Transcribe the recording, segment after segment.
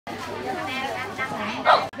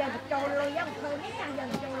giờ trôi luôn giống thôi mấy thằng giờ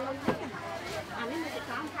trôi luôn à nếu mà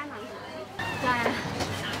có một cái này cha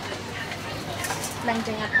lần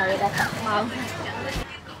trên thời đã tập màu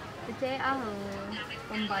chế ở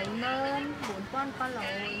còn 70 4 con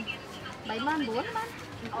lồi 70 4 mất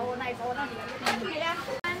ô này cô nó gì đó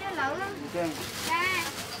nhớ lỡ lắm cha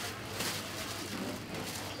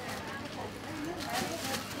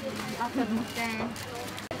có thịt một cha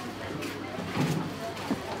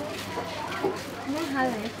nó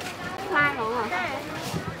hơi khoai luôn à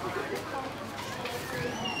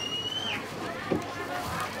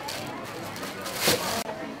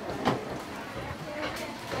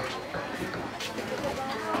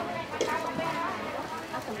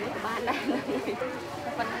bạn đây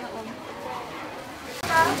phần nó ôm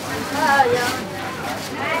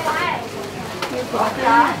như của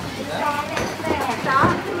chó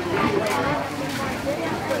chó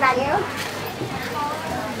này nhớ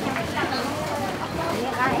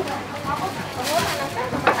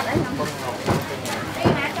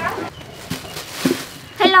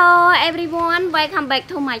Hello everyone, welcome back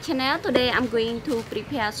to my channel. Today I'm going to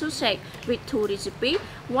prepare sausage with two recipes.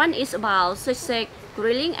 One is about sausage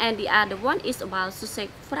grilling and the other one is about sausage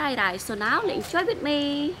fried rice. So now let's enjoy with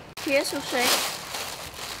me. Here's sausage.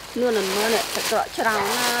 Luôn là mưa này, thật rõ cho nó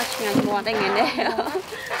ngay mùa đây ngày này. Nó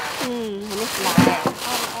là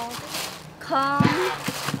corn,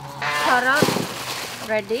 carrot,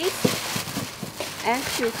 radish, and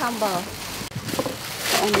cucumber.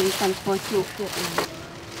 Only some for chuột này.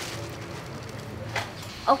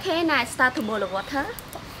 Okay, now I start to boil the water.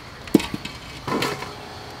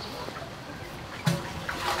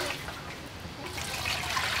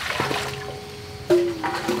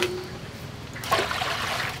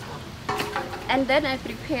 And then I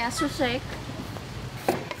prepare sausage.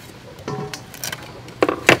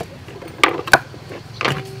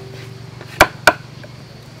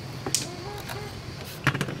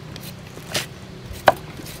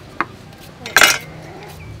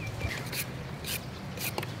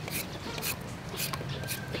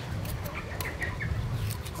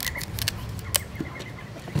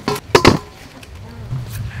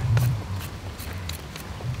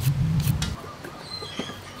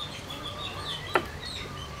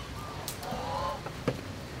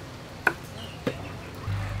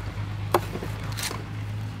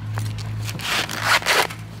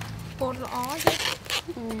 Cột lõ chứ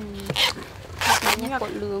nhắc cột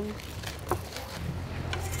lương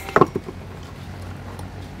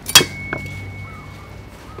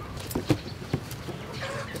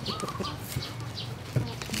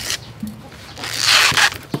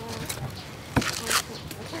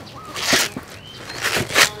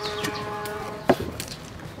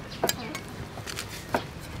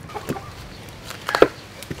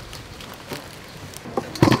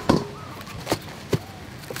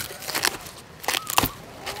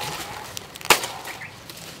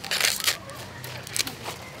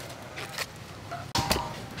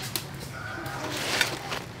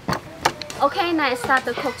Okay, now I start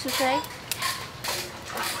to cook sausage.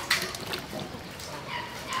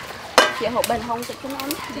 Chị hộp bên hông sẽ cái món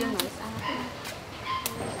riêng nói sao.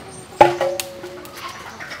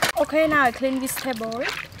 Okay, now I clean vegetable.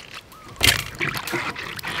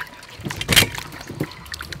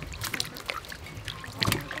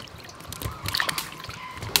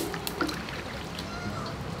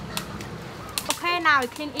 Okay, now I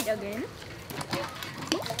clean it again.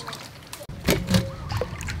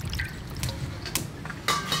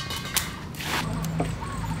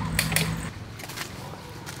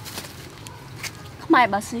 Mày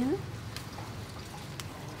bà xíu.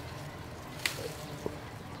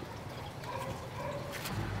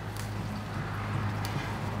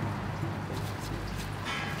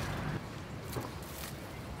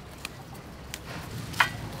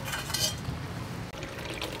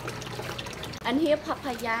 And here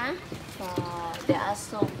papaya. There are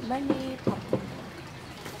so many papaya.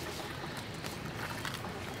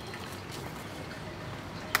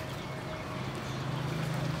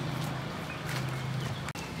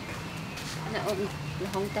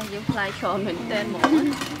 Không ta giống fly tròn mình tên một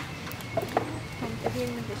không ta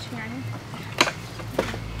riêng mình phải ngắn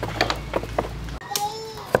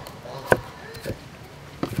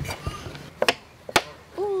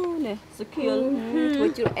nè skill với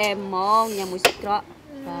chú em mong nhà mùi xịt đó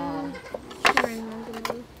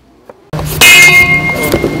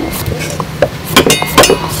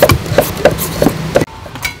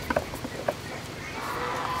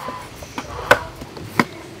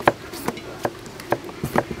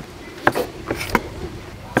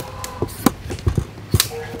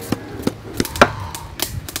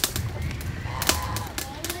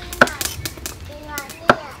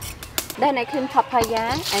Then I clean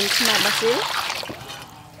papaya and small basil.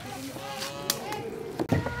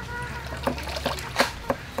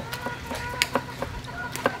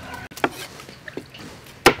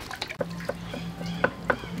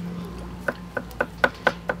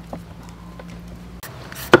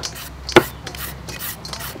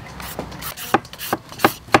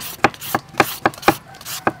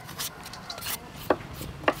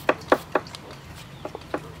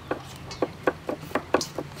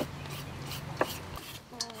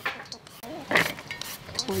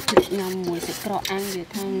 Thịt nhom mùi sẽ cọ ăn về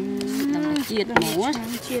thang làm chiết máu á.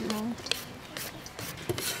 Chiết máu.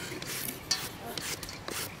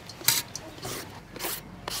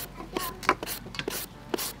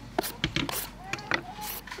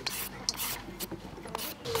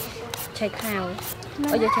 Chai khao.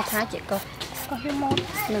 Bây giờ chai khá chị con. Có cái món.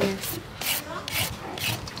 Nè.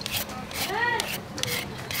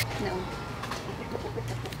 Nè.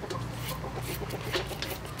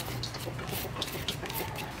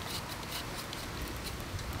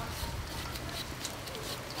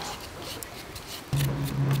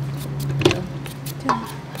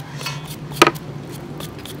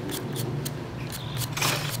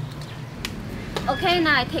 Okay,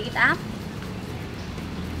 now I take it up.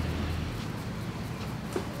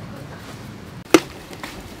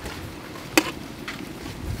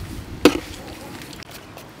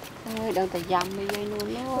 Ôi, đang tại dầm bây giờ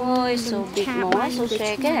luôn ôi, số bịt mỏ, số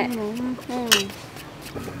xe cái.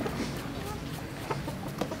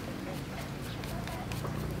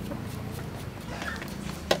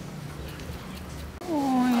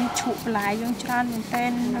 Ôi, chụp lại trong tràn mình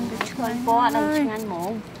tên đang được Con bò đang ăn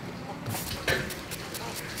mổ.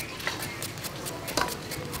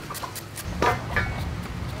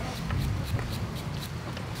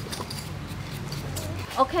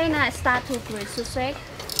 Okay, now I start to grill sausage.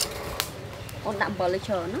 Ôn đậm bờ lấy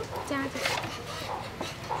chờ nó. Cha.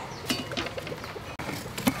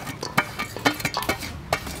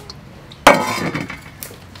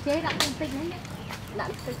 Chế đậm tinh tinh ấy.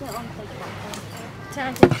 Đậm tinh tinh ôn tinh.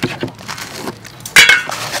 Cha.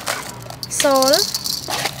 Salt.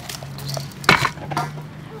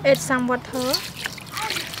 Add some water.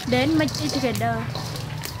 Then mix it together.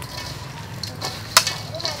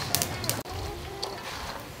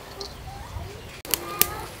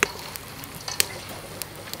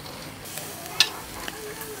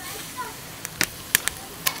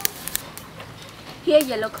 Here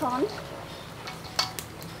yellow corn.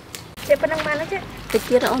 Chị bắt đang bán đó chứ. Tịch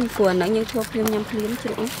tiết ôn phùa nó nhưng thua phim nhằm phim chứ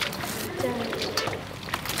đúng.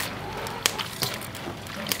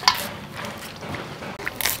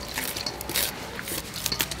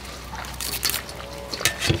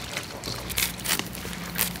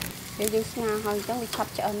 Để dương nga hơi giống bị khắp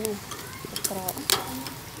cho ơn này. Cỏ.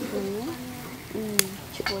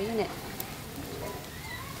 Chuối nè.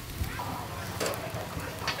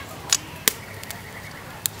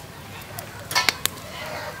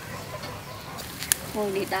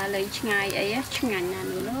 Thôi đi ta lấy ngày ấy á, ngày nào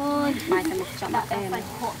nữa thôi, bài ta mặc cho bạn em.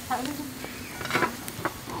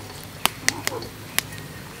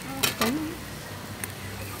 Cứng.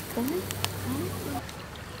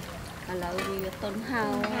 Là vì tôn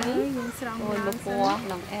hào ấy. Rồi một bò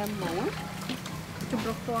lòng em mổ. Chụp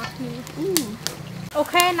được bò thì.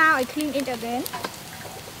 Okay, now I clean it again.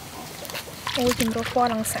 Ôi, chụp được bò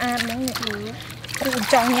lòng sạch đúng không? Tôi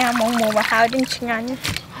chọn nhà mỏng mồ và hào đến ngay.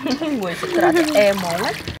 Mùi sẽ ra được em mổ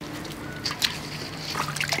á.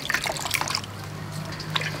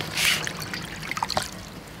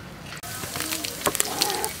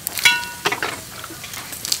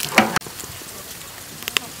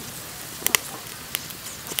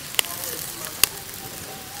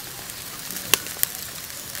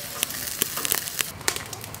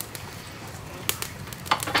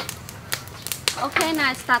 Okay, now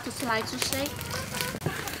I start to slice sausage.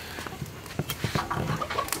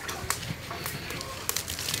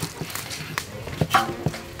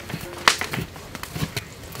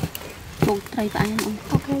 Một tray và ăn không?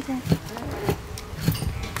 Okay, cha.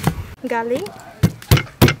 Garlic.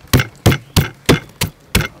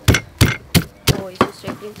 Ôi,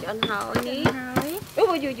 sausage riêng cho anh hỏi ní.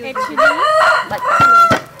 Ôi, Chili. Bạch bạch luôn.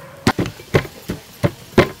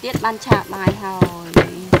 Tiết ban chả bài hồi.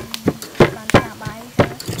 Ban chả bài.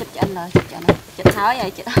 Chụp cho anh lời, chụp cho anh. Chụp thói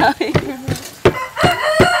vậy, chụp thói.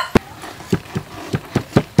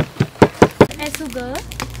 Add sugar.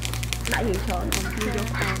 Lại những chỗ nó không vô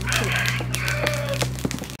ăn.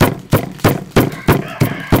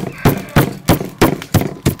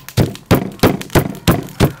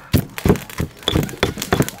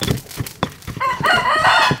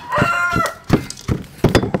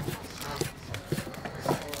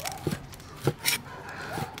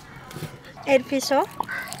 8 peso.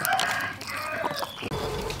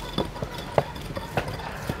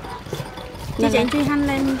 Chị chạy truy hăn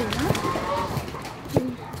lên được đó.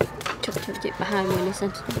 Chụp chị 20 đi xin.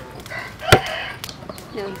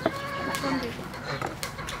 Được.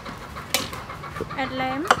 Ad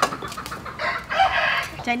lem.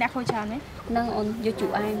 Chạy nạc khôi tròn đấy. Nâng ôn vô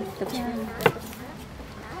chủ anh tập trang.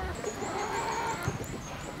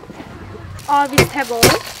 All vegetable.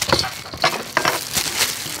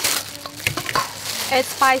 Add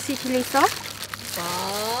spicy chili sauce.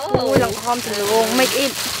 Wow. Ui lòng thom từ luôn, make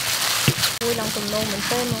it. Ui lòng tùm nôn mình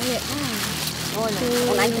tôn nó vậy. Ôi nè,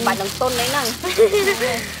 còn anh thì bài lòng tôn đấy nè.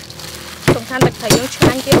 Tổng than bạch thấy nó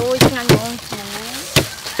chanh kia ôi, chanh ngon.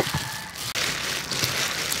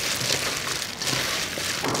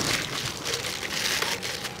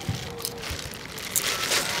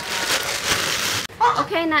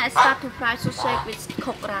 Okay, now I start to fry sausage with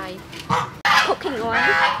cooked rice. Cooking oil.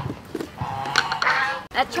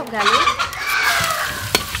 Add chopped garlic.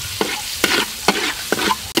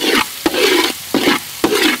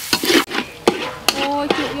 Ôi,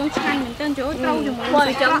 chịu vô chanh mình tên chỗ trâu dùng một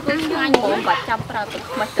Ôi, trong cứ chanh bụng và trong ra tự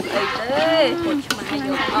mạch tự ấy thế. Ôi, mà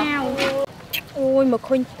vô ôi mà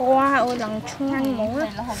khuyên qua ôi lần chanh mổ này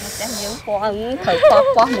là không có chanh nhiều qua thử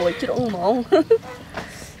qua mùi chứ đúng không?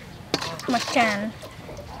 mặt tràn.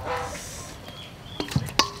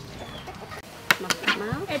 Mặt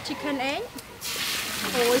máu. Add chicken egg.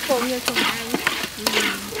 Ôi phồm như chồng anh.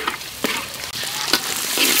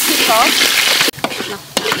 Có.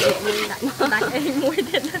 Đánh em muối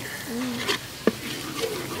đến.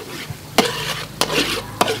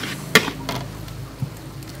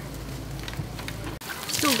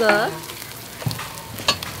 Sugar.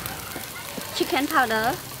 Chicken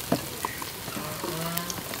powder.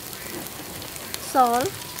 Salt.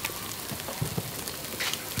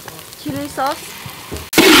 Chili sauce.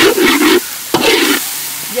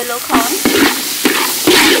 Yellow corn.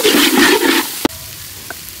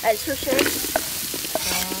 Add sausage.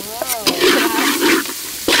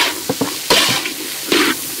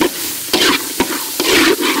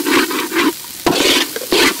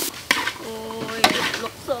 Ôi,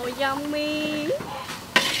 look so yummy.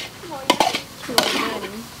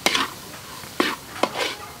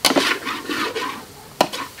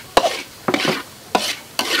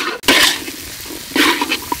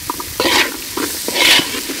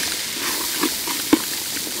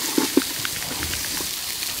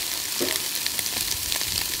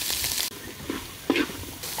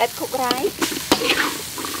 Add cooked rice.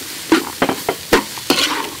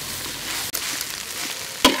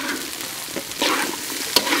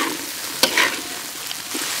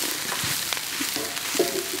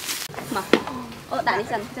 Mà. Ô, đại đi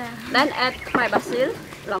dần. Then add my basil.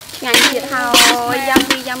 Lọc nhanh thiệt thôi,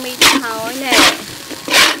 yummy yummy thiệt thôi nè.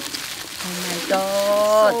 Oh my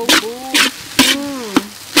god. So good.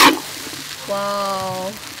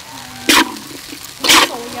 Wow.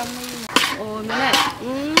 So yummy. Ôi mấy này.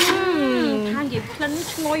 Than gì lên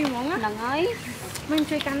ngôi món á. Nắng ấy. Mình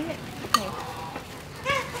chơi cắn vậy.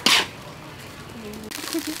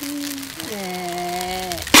 Nè.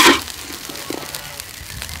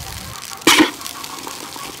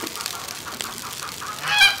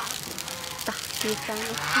 Như sao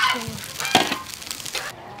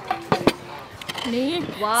Ní,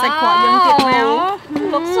 wow. sạch quả dương thiệt máu.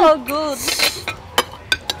 Looks so good.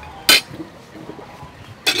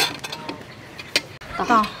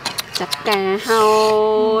 Tỏ. Chặt cà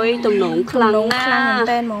hôi, tùm nụn khăn khăn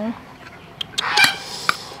tên món.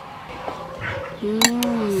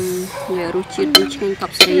 Nhờ ru chiết đi chanh cặp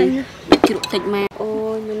xì. Chị đụng thịt mà.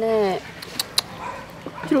 Ôi như nè.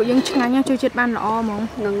 Chị đụng dương chanh nha, chơi chết ban lọ món.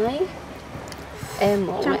 Nâng ấy. Em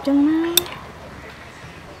mổ chặt chân này.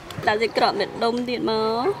 Đã dịch cọ mệt đông điện mà.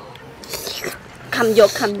 Khăm vô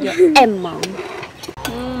em mỏng.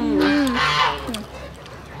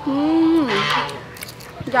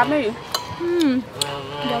 Yummy.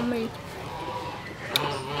 Yummy.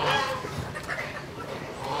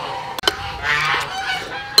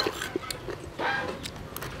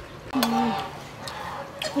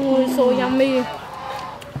 Ôi, so yummy.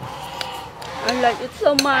 I like it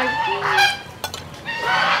so much.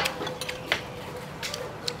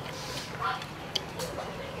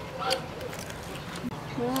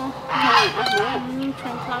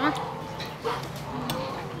 Chanh khá.